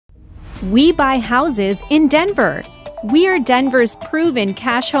We buy houses in Denver. We are Denver's proven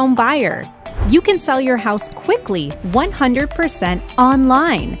cash home buyer. You can sell your house quickly, 100%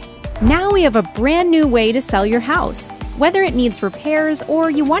 online. Now we have a brand new way to sell your house. Whether it needs repairs or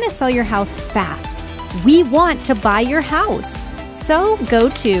you want to sell your house fast, we want to buy your house. So go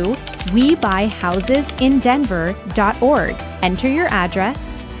to webuyhousesindenver.org, enter your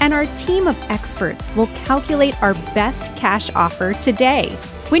address, and our team of experts will calculate our best cash offer today.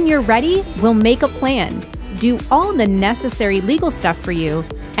 When you're ready, we'll make a plan, do all the necessary legal stuff for you,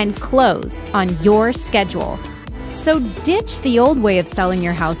 and close on your schedule. So ditch the old way of selling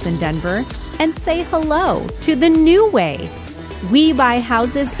your house in Denver and say hello to the new way.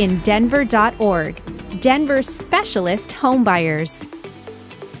 WeBuyHousesInDenver.org, Denver's specialist home buyers.